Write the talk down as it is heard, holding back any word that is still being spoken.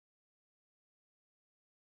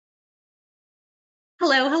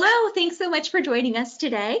Hello, hello. Thanks so much for joining us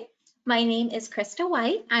today. My name is Krista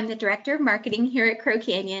White. I'm the Director of Marketing here at Crow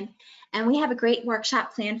Canyon, and we have a great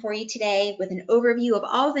workshop planned for you today with an overview of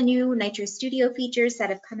all the new NITRO Studio features that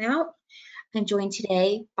have come out. I'm joined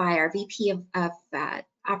today by our VP of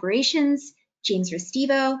Operations, James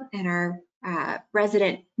Restivo, and our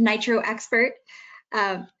resident NITRO expert.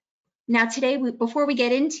 Now today, before we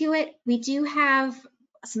get into it, we do have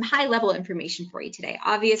some high-level information for you today.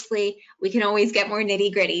 Obviously, we can always get more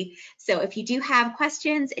nitty-gritty. So if you do have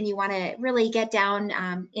questions and you want to really get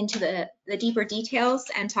down into the deeper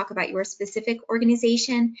details and talk about your specific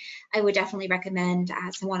organization, I would definitely recommend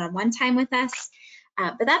some one-on-one time with us.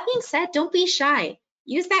 But that being said, don't be shy.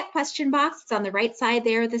 Use that question box. It's on the right side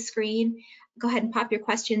there of the screen. Go ahead and pop your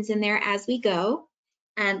questions in there as we go.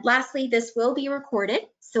 And lastly, this will be recorded,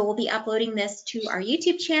 so we'll be uploading this to our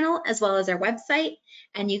YouTube channel as well as our website,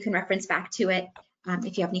 and you can reference back to it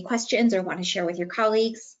if you have any questions or want to share with your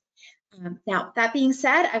colleagues. Now, that being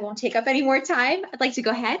said, I won't take up any more time. I'd like to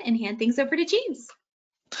go ahead and hand things over to James.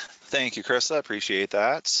 Thank you, Krista. Appreciate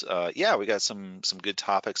that. Yeah, we got some good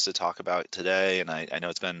topics to talk about today, and I know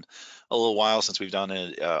it's been a little while since we've done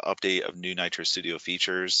an update of new NITRO Studio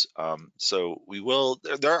features. So we will.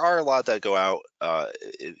 There are a lot that go out,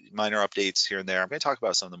 minor updates here and there. I'm going to talk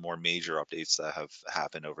about some of the more major updates that have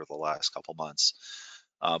happened over the last couple months.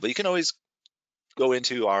 But you can always go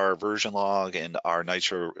into our version log and our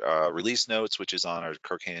NITRO release notes, which is on our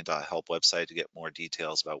crowcanyon.help website, to get more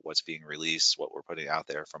details about what's being released, what we're putting out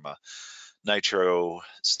there from a NITRO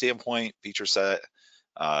standpoint, feature set.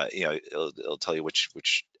 It'll tell you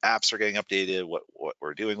which apps are getting updated, what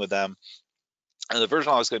we're doing with them. And the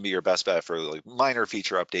version log is going to be your best bet for like minor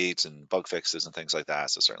feature updates and bug fixes and things like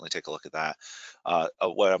that. So certainly take a look at that.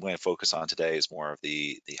 What I'm going to focus on today is more of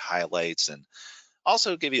the highlights, and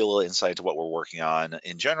also give you a little insight to what we're working on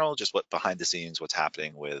in general, just what behind the scenes, what's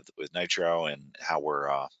happening with NITRO, and how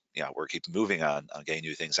we're keep moving on getting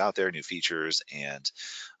new things out there, new features, and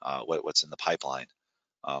what's in the pipeline.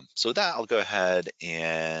 So with that, I'll go ahead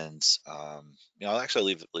and I'll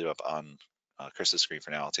actually leave up on Chris's screen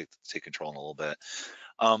for now. I'll take control in a little bit.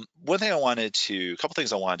 A couple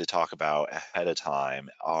things I wanted to talk about ahead of time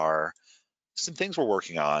are some things we're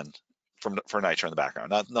working on for NITRO in the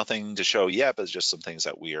background. Nothing to show yet, but it's just some things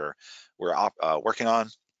that we're working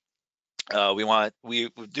on. We're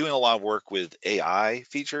doing a lot of work with AI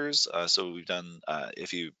features. So we've done,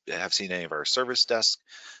 if you have seen any of our service desk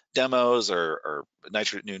demos or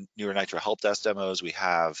newer NITRO help desk demos, we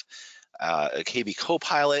have a KB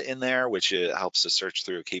Copilot in there, which helps to search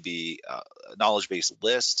through a KB knowledge base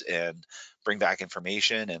list and bring back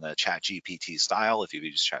information in a chat GPT style. If you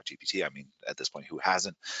use chat GPT, I mean, at this point, who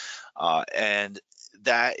hasn't? And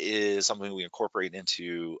that is something we incorporate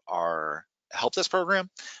into our help desk program.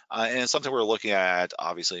 And it's something we're looking at,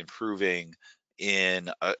 obviously, improving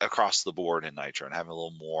across the board in NITRO and having a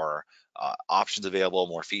little more options available,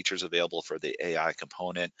 more features available for the AI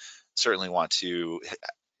component. Certainly want to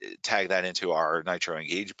tag that into our NITRO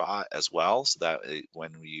Engage bot as well, so that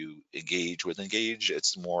when you engage with Engage,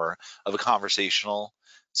 it's more of a conversational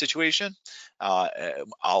situation, a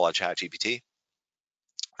la ChatGPT,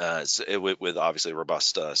 with obviously a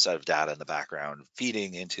robust set of data in the background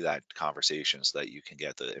feeding into that conversation, so that you can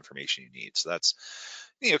get the information you need. So that's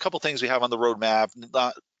a couple things we have on the roadmap.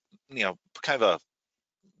 Not kind of a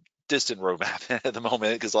distant roadmap at the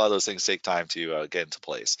moment, because a lot of those things take time to get into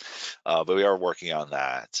place, but we are working on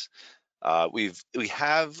that. We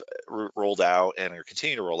have rolled out and are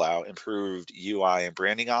continuing to roll out improved UI and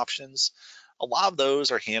branding options. A lot of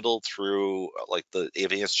those are handled through like the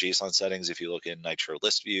advanced JSON settings. If you look in NITRO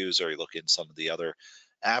list views, or you look in some of the other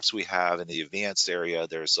apps we have in the advanced area,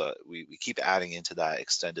 we keep adding into that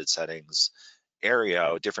extended settings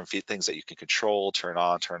area different things that you can control, turn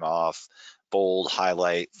on, turn off, bold,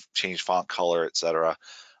 highlight, change font color, etc.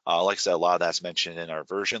 Like I said, a lot of that's mentioned in our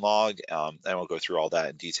version log. I won't go through all that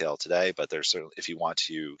in detail today, but there's certainly, if you want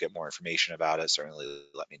to get more information about it, certainly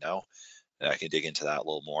let me know, and I can dig into that a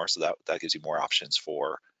little more. So that gives you more options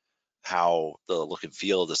for how the look and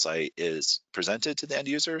feel of the site is presented to the end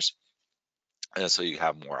users, and so you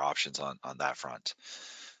have more options on that front.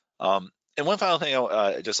 And one final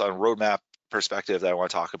thing, just on roadmap perspective, that I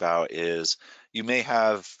want to talk about is, you may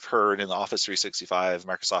have heard in the Office 365,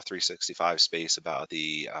 Microsoft 365 space about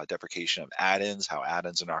the deprecation of add-ins, how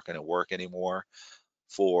add-ins are not going to work anymore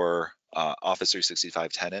for Office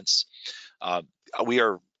 365 tenants. We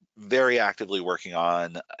are very actively working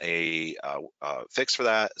on a fix for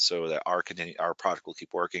that, so that our product will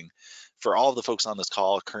keep working. For all of the folks on this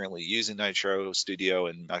call currently using NITRO Studio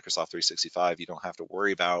and Microsoft 365, you don't have to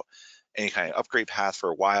worry about any kind of upgrade path for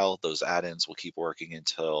a while. Those add-ins will keep working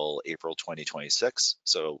until April 2026,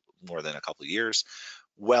 so more than a couple of years.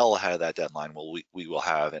 Well ahead of that deadline, we will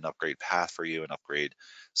have an upgrade path for you, an upgrade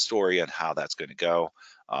story on how that's going to go.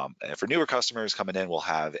 And for newer customers coming in, we'll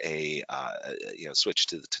have a switch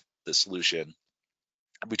to the solution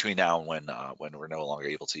between now and when we're no longer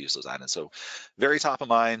able to use those items. So very top of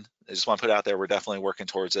mind. I just want to put out there, we're definitely working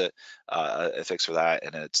towards it, a fix for that.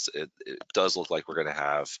 And it does look like we're going to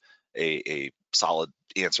have a solid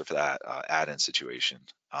answer for that add-in situation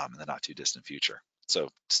in the not too distant future. So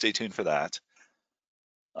stay tuned for that.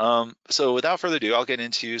 So without further ado, I'll get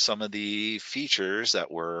into some of the features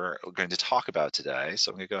that we're going to talk about today.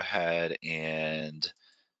 So I'm going to go ahead and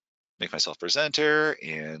make myself presenter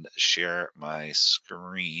and share my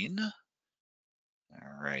screen.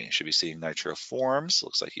 All right, you should be seeing NITRO Forms.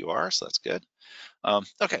 Looks like you are, so that's good.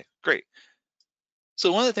 Okay, great.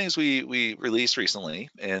 So one of the things we released recently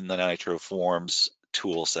in the NITRO Forms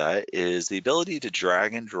tool set is the ability to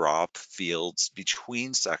drag and drop fields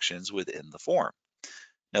between sections within the form.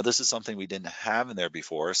 Now, this is something we didn't have in there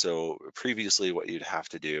before. So previously, what you'd have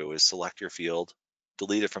to do is select your field,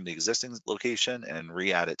 delete it from the existing location, and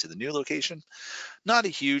re-add it to the new location. Not a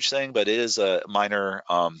huge thing, but it is a minor,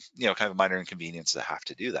 kind of a minor inconvenience to have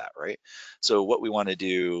to do that, right? So what we're going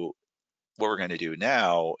to do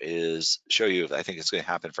now is show you, I think it's going to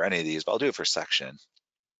happen for any of these, but I'll do it for section.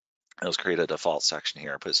 Let's create a default section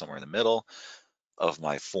here, put it somewhere in the middle of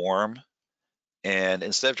my form. And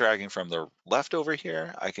instead of dragging from the left over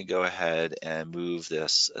here, I can go ahead and move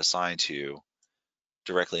this assign to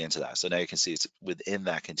directly into that. So now you can see it's within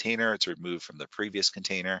that container. It's removed from the previous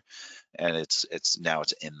container, and it's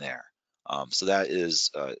in there. So that is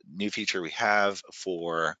a new feature we have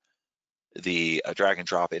for the drag and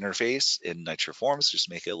drop interface in NITRO Forms. Just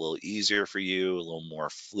make it a little easier for you, a little more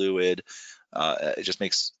fluid. It just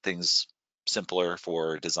makes things simpler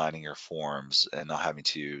for designing your forms and not having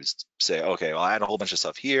to say, okay, well, I add a whole bunch of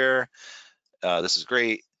stuff here. This is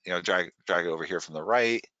great. Drag it over here from the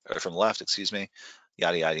right or from the left, excuse me,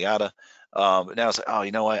 yada, yada, yada. But now it's like, oh,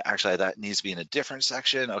 you know what? Actually, that needs to be in a different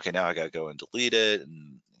section. Okay, now I got to go and delete it.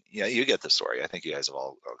 And you get the story. I think you guys have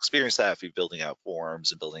all experienced that. If you're building out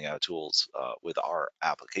forms and building out tools with our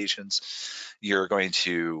applications, you're going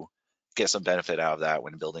to get some benefit out of that.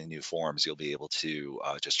 When building new forms, you'll be able to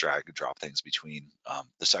just drag and drop things between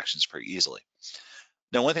the sections pretty easily.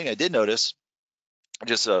 Now, one thing I did notice,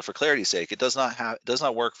 just for clarity's sake, it does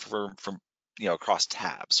not work from across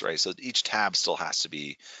tabs, right? So each tab still has to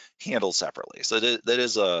be handled separately. So that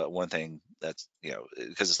is one thing that's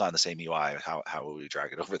because it's not in the same UI. How would we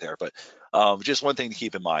drag it over there? But just one thing to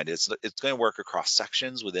keep in mind, it's going to work across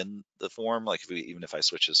sections within the form. Like even if I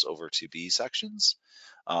switch this over to B sections,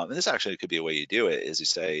 and this actually could be a way you do it, is you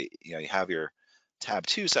say you have your tab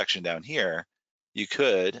 2 section down here. You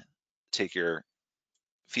could take your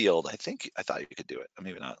field. I thought you could do it.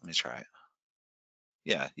 Maybe not. Let me try it.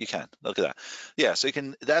 Yeah, you can. Look at that. Yeah, so you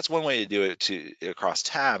can. That's one way to do it across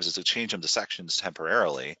tabs, is to change them to sections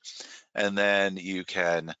temporarily, and then you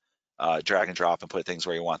can drag and drop and put things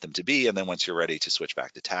where you want them to be. And then once you're ready to switch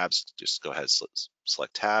back to tabs, just go ahead,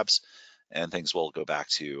 select tabs, and things will go back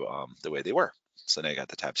to the way they were. So now you got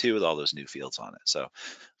the tab 2 with all those new fields on it. So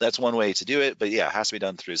that's one way to do it. But yeah, it has to be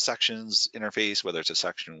done through sections interface, whether it's a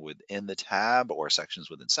section within the tab or sections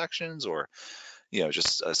within sections, or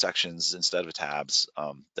just sections instead of tabs.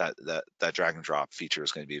 That drag and drop feature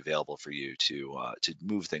is going to be available for you to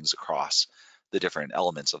move things across the different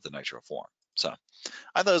elements of the NITRO form. So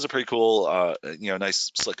I thought it was a pretty cool,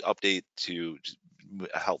 nice slick update to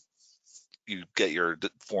help you get your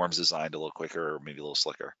forms designed a little quicker or maybe a little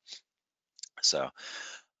slicker. So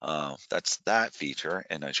that's that feature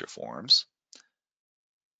in NITRO Forms.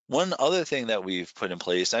 One other thing that we've put in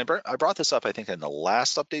place, and I brought this up, I think, in the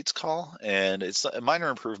last updates call, and it's a minor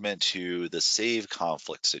improvement to the save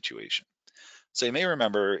conflict situation. So you may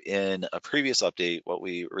remember in a previous update, what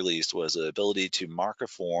we released was the ability to mark a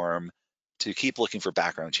form to keep looking for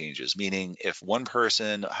background changes, meaning if one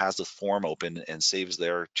person has the form open and saves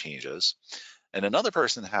their changes, and another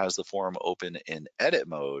person has the form open in edit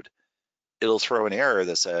mode, it'll throw an error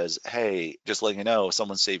that says, hey, just letting you know,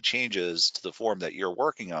 someone saved changes to the form that you're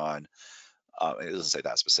working on. It doesn't say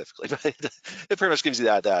that specifically, but it pretty much gives you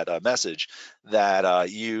that message that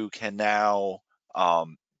you can now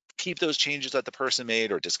keep those changes that the person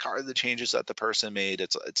made or discard the changes that the person made.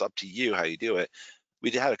 It's up to you how you do it. We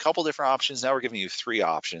had a couple different options. Now we're giving you 3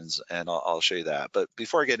 options, and I'll show you that. But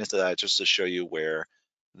before I get into that, just to show you where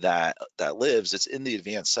that lives, it's in the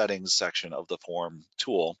advanced settings section of the form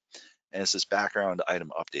tool. and it's this background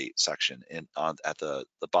item update section at the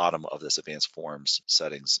bottom of this advanced forms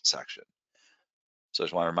settings section. So I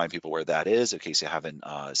just want to remind people where that is in case you haven't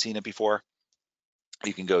seen it before.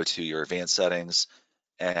 You can go to your advanced settings,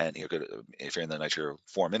 and go to, if you're in the NITRO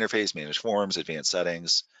form interface, manage forms, advanced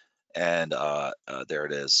settings, and there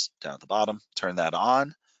it is down at the bottom. Turn that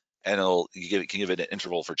on, and you can give it an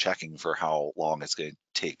interval for checking for how long it's going to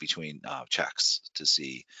take between checks to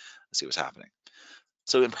see what's happening.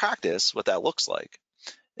 So in practice, what that looks like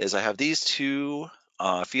is I have these two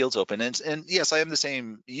fields open, and yes, I am the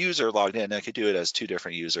same user logged in. I could do it as two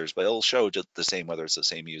different users, but it'll show just the same whether it's the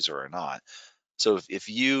same user or not. So if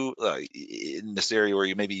you, in this area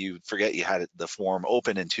where maybe you forget you had the form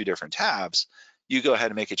open in two different tabs, you go ahead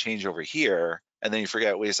and make a change over here, and then you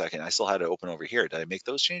forget, wait a second, I still had it open over here. Did I make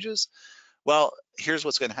those changes? Well, here's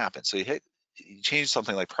what's going to happen. So you change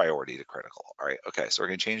something like priority to critical. All right, okay, so we're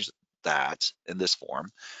going to change that in this form.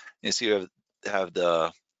 And so you have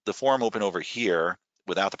the form open over here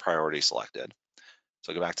without the priority selected.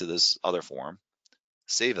 So go back to this other form,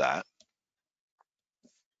 save that.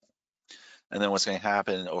 And then what's going to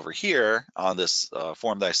happen over here on this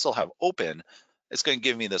form that I still have open, it's going to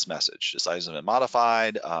give me this message. This item has been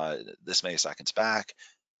modified this many seconds back.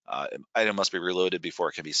 Item must be reloaded before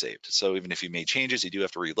it can be saved. So even if you made changes, you do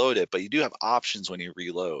have to reload it, but you do have options when you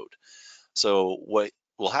reload. So what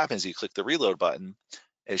will happen is you click the reload button,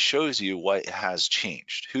 it shows you what has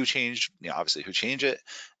changed, who changed, obviously who changed it,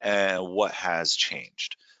 and what has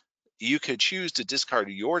changed. You could choose to discard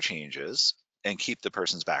your changes and keep the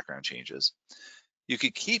person's background changes. You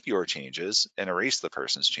could keep your changes and erase the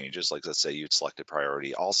person's changes, like let's say you'd selected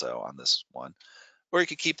priority also on this one, or you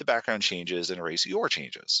could keep the background changes and erase your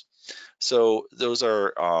changes. So those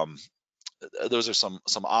are some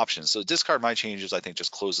options. So discard my changes, I think,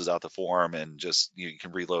 just closes out the form, and just you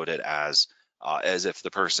can reload it as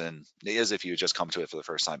if you just come to it for the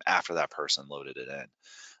first time after that person loaded it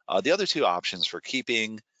in. The other two options for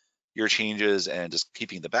keeping your changes and just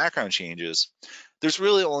keeping the background changes, there's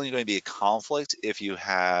really only going to be a conflict if you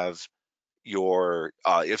have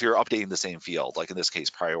if you're updating the same field, like in this case,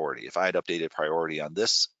 priority. If I had updated priority on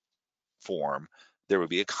this form, there would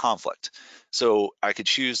be a conflict. So I could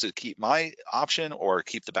choose to keep my option or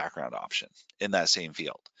keep the background option in that same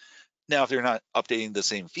field. Now, if they're not updating the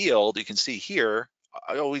same field, you can see here,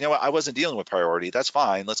 oh, you know what, I wasn't dealing with priority. That's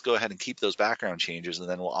fine. Let's go ahead and keep those background changes, and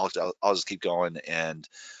then I'll just keep going and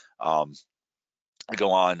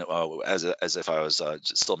go on as if I was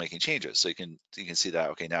still making changes. So you can see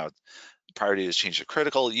that, okay, now priority is changed to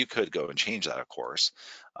critical. You could go and change that, of course,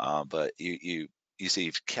 but you see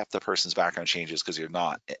you've kept the person's background changes because you're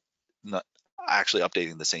not actually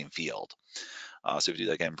updating the same field. So if you do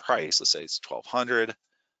that again, price, let's say it's 1200,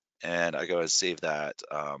 and I go and save that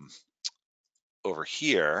over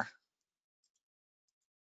here.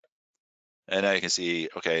 And now you can see,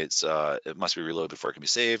 okay, it must be reloaded before it can be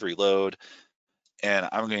saved, reload. And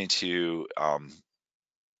I'm going to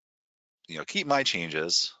keep my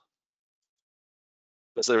changes.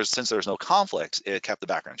 But since there's no conflict, it kept the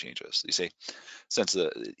background changes. You see, since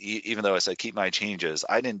even though I said keep my changes,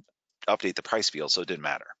 I didn't update the price field, so it didn't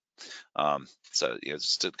matter. So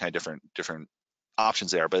it's just kind of different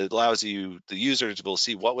options there, but it allows the user to be able to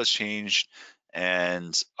see what was changed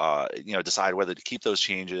and decide whether to keep those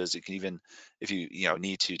changes. You can even, if you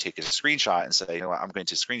need to, take a screenshot and say, I'm going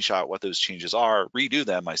to screenshot what those changes are, redo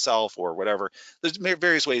them myself or whatever. There's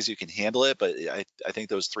various ways you can handle it, but I think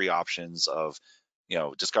those three options of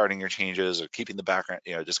discarding your changes or keeping the background,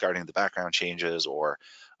 discarding the background changes, or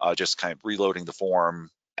just kind of reloading the form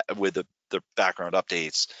with the background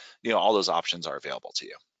updates, all those options are available to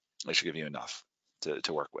you. They should give you enough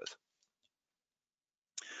to work with.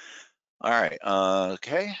 All right,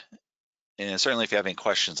 okay. And certainly if you have any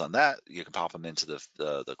questions on that, you can pop them into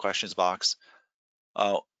the questions box.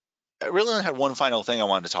 I really only had one final thing I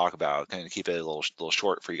wanted to talk about, kind of keep it a little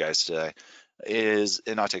short for you guys today,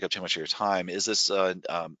 and not take up too much of your time, is this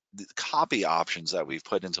the copy options that we've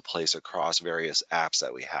put into place across various apps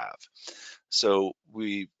that we have. So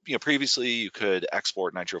previously you could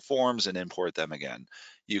export NITRO Forms and import them again.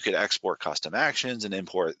 You could export custom actions and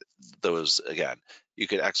import those again. You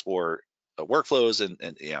could export workflows and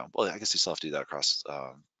well, I guess you still have to do that across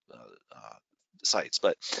sites.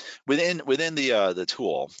 But within the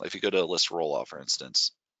tool, if you go to list rollup, for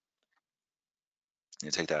instance,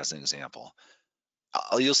 you take that as an example,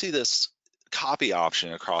 you'll see this copy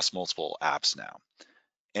option across multiple apps now.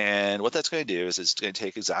 And what that's going to do is it's going to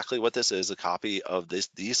take exactly what this is, a copy of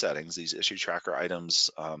these settings, these issue tracker items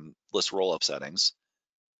list rollup settings,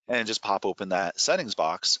 and just pop open that settings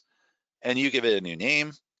box, and you give it a new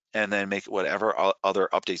name, and then make whatever other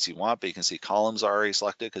updates you want. But you can see columns are already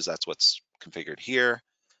selected because that's what's configured here.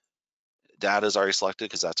 Data is already selected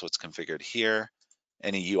because that's what's configured here.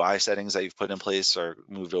 Any UI settings that you've put in place are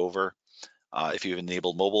moved over. If you've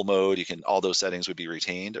enabled mobile mode, all those settings would be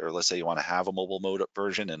retained. Or let's say you want to have a mobile mode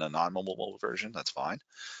version and a non-mobile mode version, that's fine.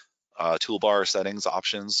 Toolbar settings,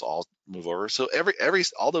 options, all move over. So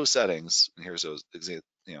all those settings, and here's those,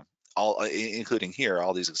 all including here,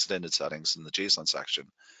 all these extended settings in the JSON section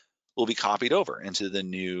will be copied over into the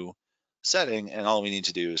new setting. And all we need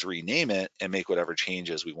to do is rename it and make whatever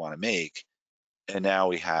changes we want to make. And now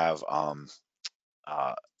we have,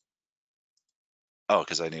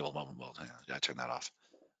 because I enabled mobile mode, I gotta turn that off.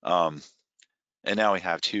 And now we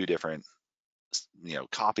have two different,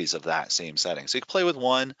 copies of that same setting. So you can play with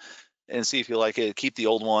one and see if you like it. Keep the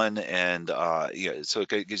old one, and so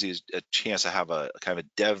it gives you a chance to have a kind of a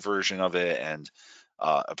dev version of it and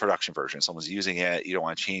a production version. Someone's using it, you don't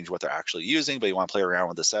want to change what they're actually using, but you want to play around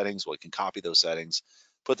with the settings. Well, you can copy those settings,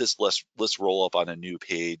 put this list roll up on a new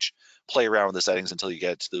page, play around with the settings until you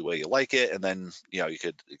get to the way you like it, and then you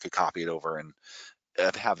could copy it over and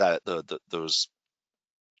have that those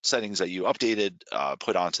settings that you updated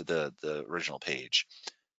put onto the original page.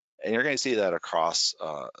 And you're going to see that across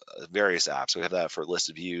various apps. We have that for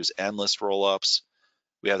list views and list rollups.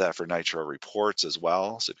 We have that for NITRO reports as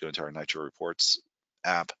well. So if you go into our NITRO reports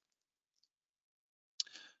app,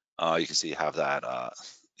 you can see you have that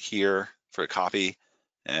here for a copy.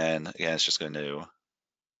 And again, it's just going to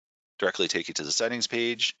directly take you to the settings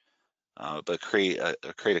page, but create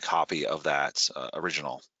a copy of that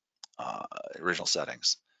original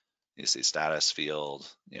settings. You see status field,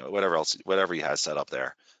 whatever you had set up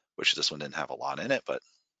there, which this one didn't have a lot in it, but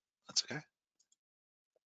that's okay.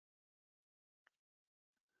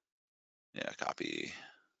 Yeah, copy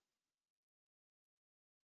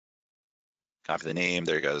the name.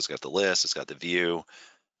 There you go. It's got the list. It's got the view.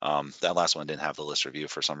 That last one didn't have the list or view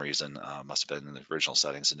for some reason. Must have been in the original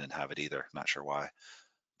settings and didn't have it either. Not sure why.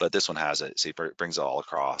 But this one has it. See, it brings it all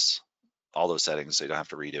across, all those settings, so you don't have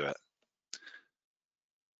to redo it.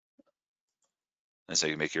 And so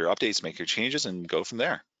you make your updates, make your changes, and go from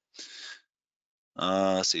there.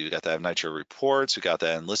 So we got that in NITRO reports. We got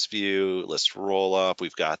that in list view, list roll up.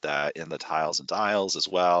 We've got that in the tiles and dials as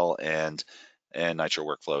well, and NITRO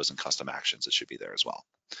workflows and custom actions. It should be there as well.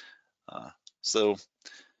 So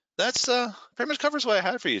that's pretty much covers what I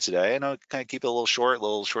had for you today. And I'll kind of keep it a little short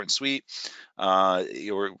and sweet.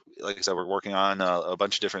 Like I said, we're working on a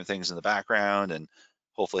bunch of different things in the background, and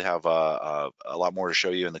hopefully have a lot more to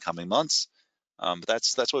show you in the coming months. But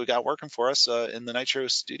that's what we got working for us in the NITRO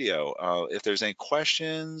studio. If there's any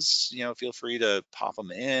questions, feel free to pop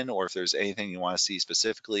them in, or if there's anything you want to see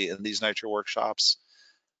specifically in these NITRO workshops,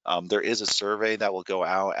 there is a survey that will go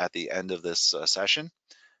out at the end of this session,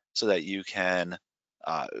 so that you can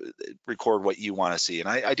record what you want to see. And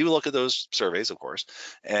I do look at those surveys, of course,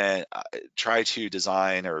 and try to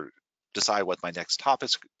design or decide what my next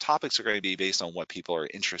topics are going to be based on what people are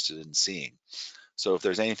interested in seeing. So if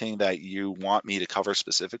there's anything that you want me to cover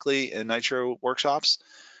specifically in NITRO workshops,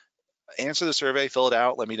 answer the survey, fill it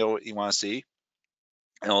out, let me know what you want to see,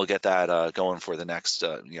 and we'll get that going for the next,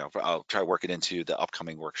 I'll try to work it into the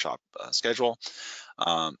upcoming workshop schedule.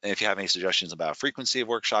 And if you have any suggestions about frequency of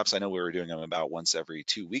workshops, I know we were doing them about once every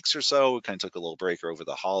 2 weeks or so. We kind of took a little break over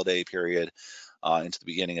the holiday period into the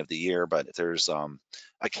beginning of the year, but if there's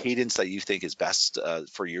a cadence that you think is best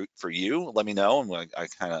for you, let me know, and I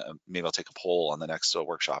kind of maybe I'll take a poll on the next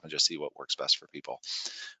workshop and just see what works best for people.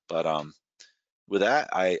 But with that,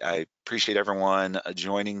 I appreciate everyone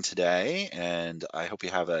joining today, and I hope you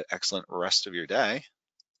have an excellent rest of your day.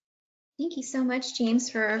 Thank you so much, James,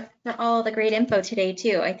 for all the great info today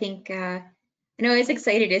too. I think I'm always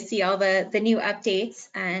excited to see all the new updates,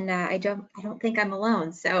 and I don't think I'm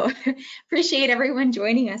alone. So appreciate everyone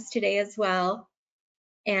joining us today as well.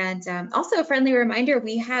 And also a friendly reminder,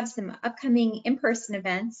 we have some upcoming in-person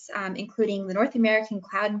events, including the North American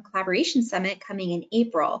Cloud and Collaboration Summit coming in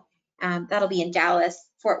April. That'll be in Dallas,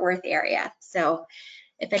 Fort Worth area. So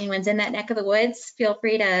if anyone's in that neck of the woods, feel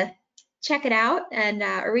free to check it out, and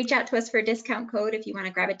or reach out to us for a discount code if you want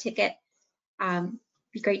to grab a ticket.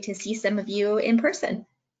 Be great to see some of you in person.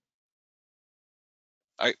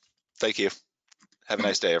 All right, thank you. Have a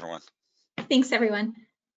nice day, everyone. Thanks, everyone.